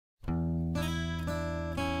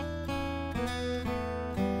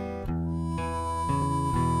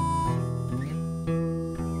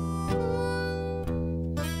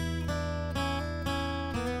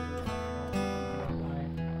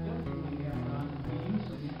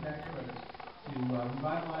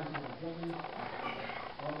revitalizing the building,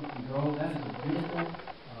 all we can go. That is a beautiful,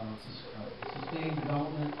 sustained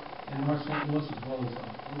development in North St. Louis as well as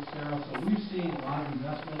Sarah. So we've seen a lot of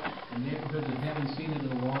investment in neighborhoods that haven't seen it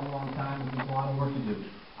in a long, long time, and there's a lot of work to do.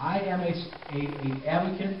 I am an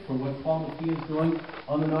advocate for what Paul McKee is doing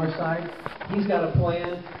on the north side. He's got a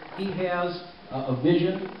plan. He has a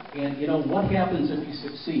vision, and you know what happens if he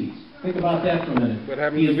succeeds? Think about that for a minute. What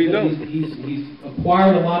happens if he don't? He's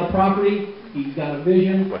acquired a lot of property. He's got a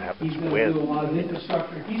vision. What happens He's going to do a lot of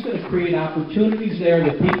infrastructure. He's going to create opportunities there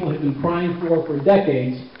that people have been crying for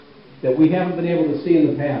decades that we haven't been able to see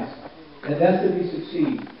in the past. And that's if he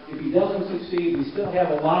succeeds. If he doesn't succeed, we still have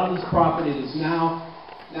a lot of this property that's now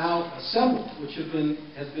assembled, which has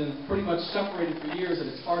been pretty much separated for years, and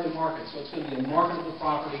it's hard to market. So it's going to be a marketable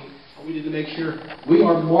property. And we need to make sure we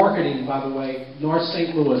are marketing, by the way, North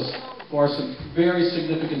St. Louis for some very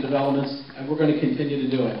significant developments, and we're going to continue to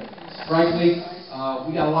do it. Frankly,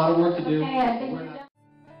 we got a lot of work to do.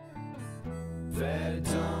 That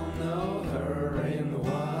don't know her in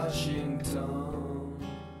Washington.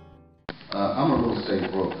 I'm a real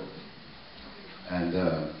estate broker, and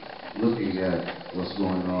looking at what's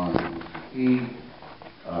going on,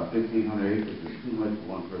 1,500 acres is too much for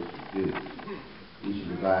one person to do. We should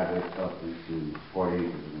divide it up into 40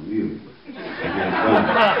 acres and a mule.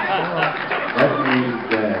 That means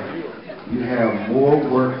that you have more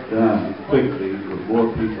work done quickly with more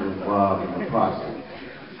people involved in the process.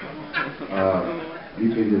 You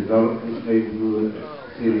can develop this neighborhood,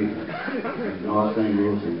 city, in North St.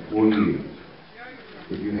 Louis in 4 years.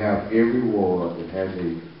 If you have every ward that has a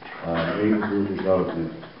neighborhood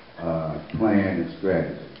development plan and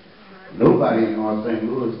strategy. Nobody in North St.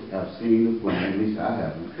 Louis have seen the plan, at least I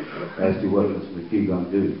haven't, as to what Mr. McKee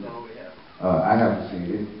gonna do. I haven't seen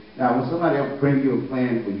it. Now, when somebody else brings you a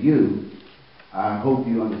plan for you, I hope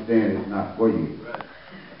you understand it's not for you.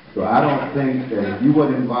 So I don't think that if you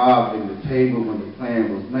weren't involved in the table when the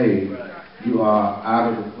plan was made, you are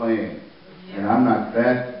out of the plan. And I'm not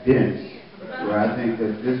that dense where I think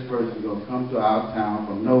that this person is going to come to our town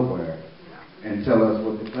from nowhere and tell us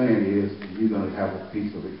what the plan is, and you're going to have a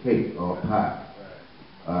piece of a cake or a pie.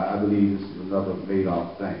 I believe this is another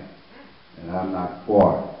made-off thing, and I'm not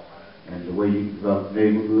for it. And the way you develop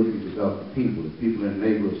neighborhoods, you develop the people. The people in the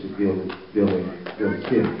neighborhood should build a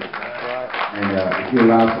city. And if you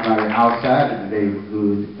allow somebody outside of the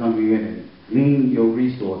neighborhood to come in and glean your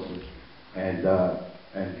resources and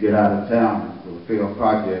get out of town with a failed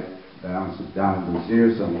project down in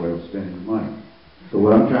Brazil somewhere spending money. So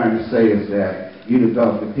what I'm trying to say is that you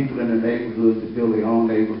develop the people in the neighborhood to build their own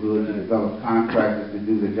neighborhood, to develop contractors to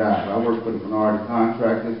do the job. I work for the minority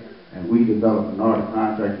contractors, and we develop minority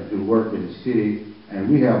contractors to do work in the city. And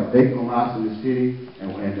we have vacant lots in the city,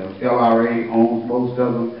 and the LRA owns most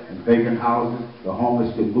of them, and vacant houses. The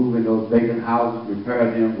homeless can move in those vacant houses, repair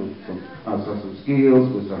them with some skills,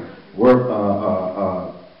 with some work,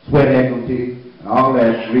 sweat equity, and all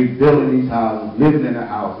that, rebuilding these houses, living in the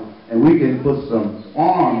houses, and we can put some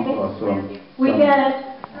farms or some... We get it.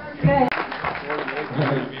 Okay.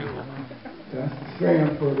 That's the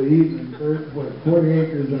scam for the evening, 40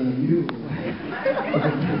 acres and a mule.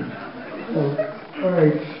 So, all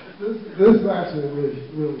right, this is actually a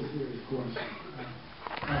really serious question.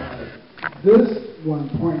 This one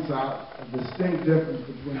points out a distinct difference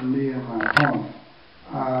between me and my opponent.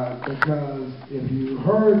 Because if you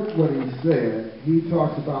heard what he said, he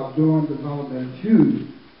talks about doing development to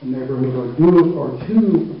a neighborhood or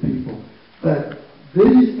to people. But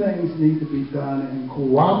these things need to be done in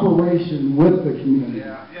cooperation with the community.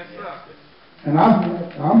 Yeah. Yes, sir. And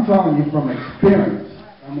I'm telling you from experience.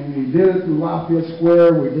 I mean, we did it through Lafayette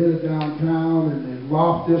Square, we did it downtown, and in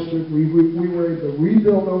Loft District. We were able to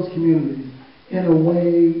rebuild those communities in a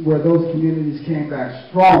way where those communities came back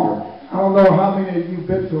stronger. I don't know how many of you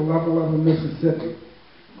been to 1111 Mississippi,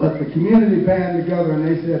 but the community band together and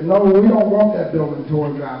they said, no, we don't want that building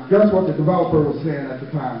torn down. Guess what the developer was saying at the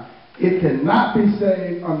time? It cannot be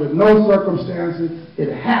saved under no circumstances. It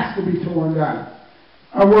has to be torn down.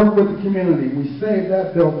 I worked with the community. We saved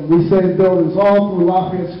that building. We saved buildings all through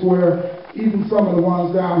Lafayette Square, even some of the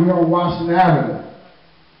ones down here on Washington Avenue.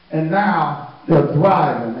 And now they're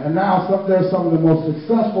thriving. And now there's some of the most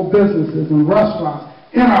successful businesses and restaurants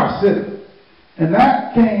in our city. And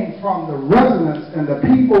that came from the residents and the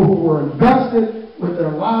people who were invested with their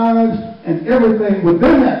lives and everything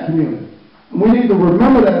within that community. And we need to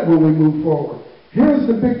remember that when we move forward. Here's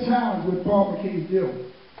the big challenge with Paul McKee's deal.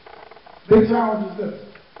 Big challenge is this,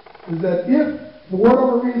 is that if, for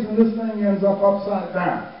whatever reason, this thing ends up upside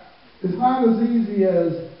down, it's not as easy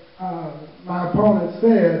as my opponent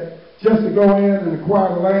said just to go in and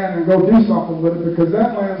acquire the land and go do something with it, because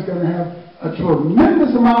that land is going to have a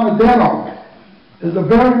tremendous amount of debt on it. It's a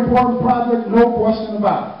very important project, no question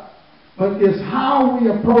about it. But it's how we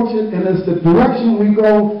approach it, and it's the direction we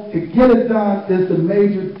go to get it done is the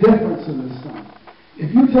major difference in this thing.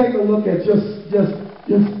 If you take a look at just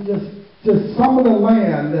some of the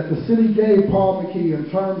land that the city gave Paul McKee in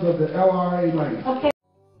terms of the LRA land. Okay.